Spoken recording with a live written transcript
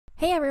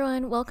Hey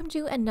everyone, welcome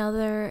to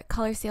another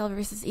ColorCl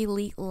vs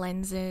Elite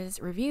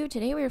Lenses review.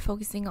 Today we are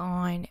focusing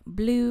on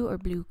blue or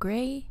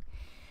blue-gray.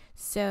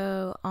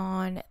 So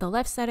on the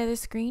left side of the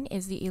screen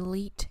is the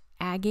Elite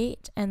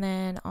Agate, and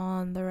then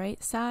on the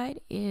right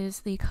side is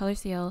the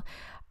ColorCl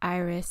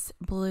Iris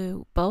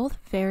Blue. Both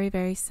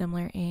very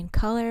similar in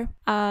color.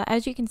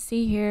 As you can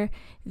see here,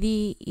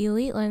 the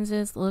Elite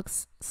lenses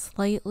looks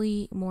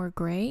slightly more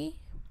gray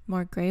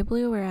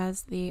blue,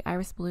 whereas the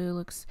Iris Blue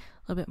looks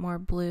a little bit more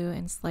blue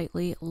and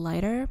slightly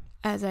lighter.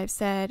 As I've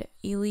said,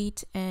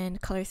 Elite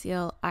and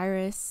ColorCl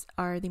Iris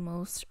are the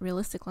most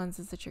realistic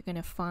lenses that you're going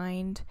to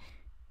find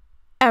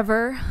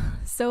ever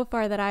so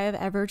far that I have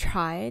ever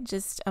tried.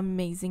 Just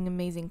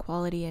amazing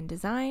quality and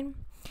design.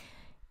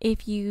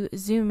 If you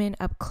zoom in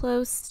up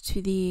close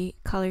to the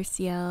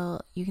ColorCl,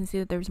 you can see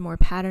that there's more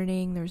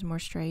patterning, there's more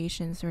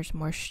striations, there's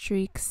more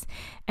streaks,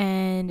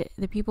 and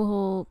the pupil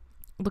hole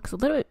looks a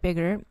little bit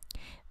bigger.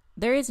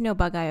 There is no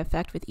bug eye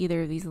effect with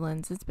either of these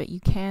lenses, but you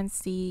can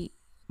see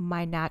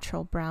my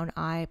natural brown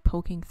eye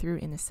poking through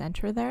in the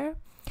center there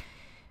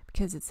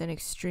because it's an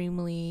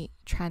extremely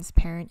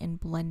transparent and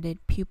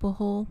blended pupil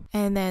hole.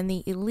 And then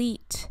the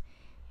Elite,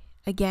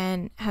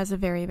 again, has a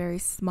very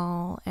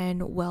small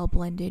and well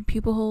blended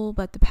pupil hole,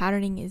 but the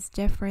patterning is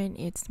different.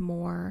 It's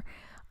more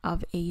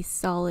of a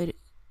solid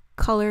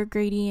color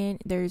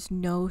gradient. There's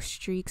no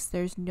streaks,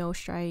 there's no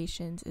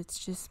striations.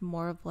 It's just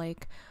more of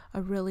like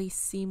a really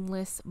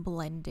seamless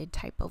blended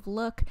type of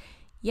look.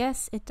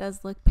 Yes, it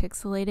does look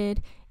pixelated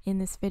in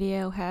this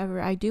video. However,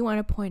 I do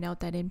want to point out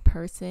that in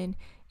person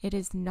it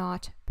is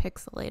not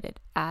pixelated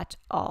at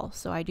all,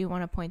 so I do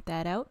want to point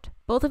that out.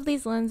 Both of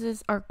these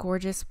lenses are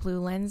gorgeous blue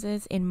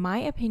lenses. In my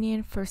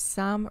opinion, for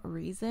some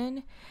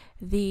reason,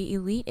 the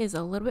Elite is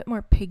a little bit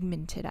more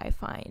pigmented, I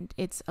find.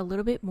 It's a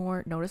little bit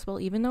more noticeable,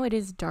 even though it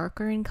is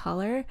darker in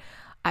color.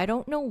 I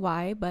don't know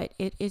why, but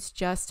it is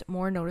just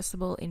more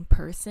noticeable in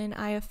person,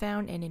 I have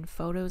found, and in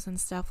photos and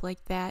stuff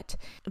like that,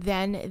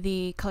 than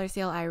the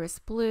ColorCl Iris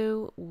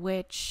Blue,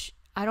 which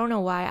I don't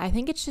know why. I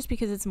think it's just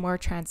because it's more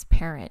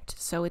transparent,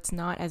 so it's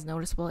not as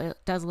noticeable. It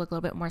does look a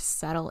little bit more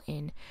subtle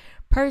in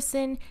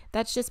person.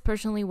 That's just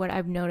personally what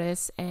I've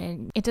noticed,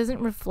 and it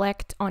doesn't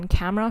reflect on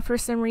camera for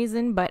some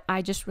reason, but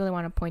I just really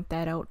want to point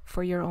that out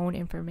for your own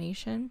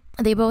information.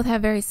 They both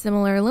have very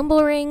similar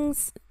limbal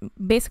rings.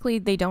 Basically,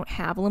 they don't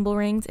have limbal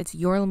rings. It's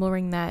your limbal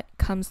ring that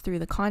comes through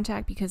the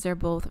contact because they're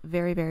both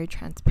very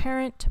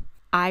transparent.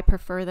 I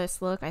prefer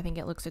this look. I think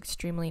it looks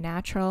extremely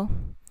natural.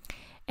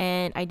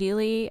 And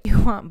ideally, you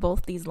want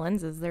both these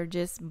lenses. They're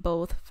just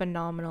both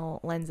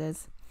phenomenal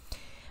lenses.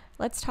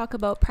 Let's talk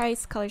about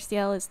price.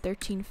 ColorCl is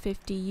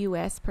 $13.50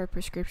 US per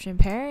prescription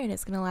pair, and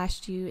it's going to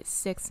last you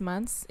 6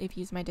 months if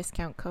you use my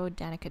discount code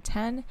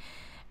Danica10.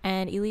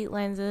 And Elite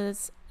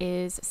lenses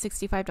is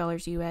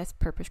 $65 US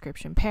per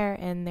prescription pair,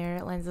 and their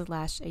lenses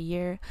last a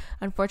year.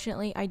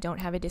 Unfortunately, I don't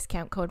have a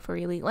discount code for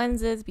Elite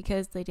lenses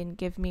because they didn't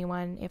give me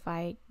one. If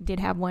I did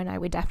have one, I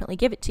would definitely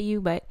give it to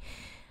you, but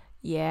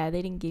yeah,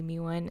 they didn't give me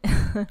one.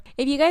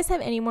 If you guys have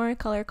any more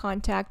color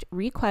contact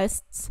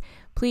requests,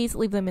 please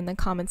leave them in the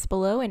comments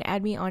below and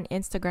add me on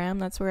Instagram.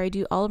 That's where I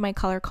do all of my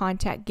color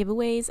contact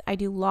giveaways. I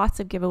do lots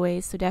of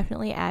giveaways, so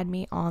definitely add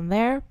me on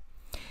there.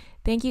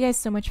 Thank you guys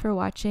so much for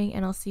watching,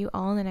 and I'll see you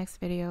all in the next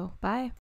video. Bye.